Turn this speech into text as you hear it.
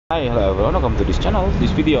Hi, hello everyone, welcome to this channel.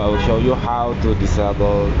 This video I will show you how to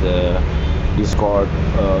disable the Discord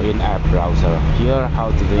in-app browser. Here,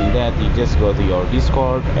 how to do that, you just go to your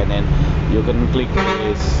Discord and then you can click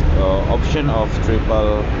this option of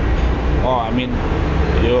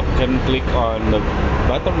you can click on the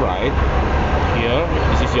bottom right here.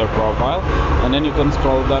 This is your profile, and then you can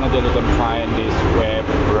scroll down until you can find this web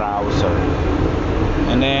browser.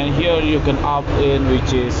 And then here you can opt in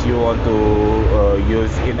which is you want to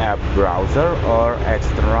use in-app browser or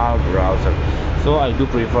external browser. So I do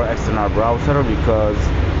prefer external browser because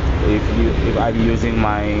if I'm using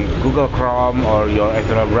my Google Chrome or your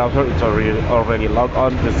external browser, it's already logged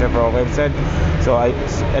on to several websites. So I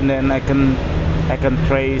can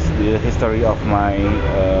trace the history of my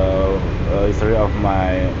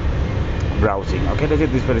browsing. Okay, that's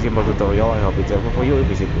it. This very simple tutorial. I hope it's helpful for you.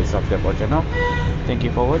 If you please subscribe our channel. Thank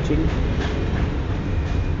you for watching.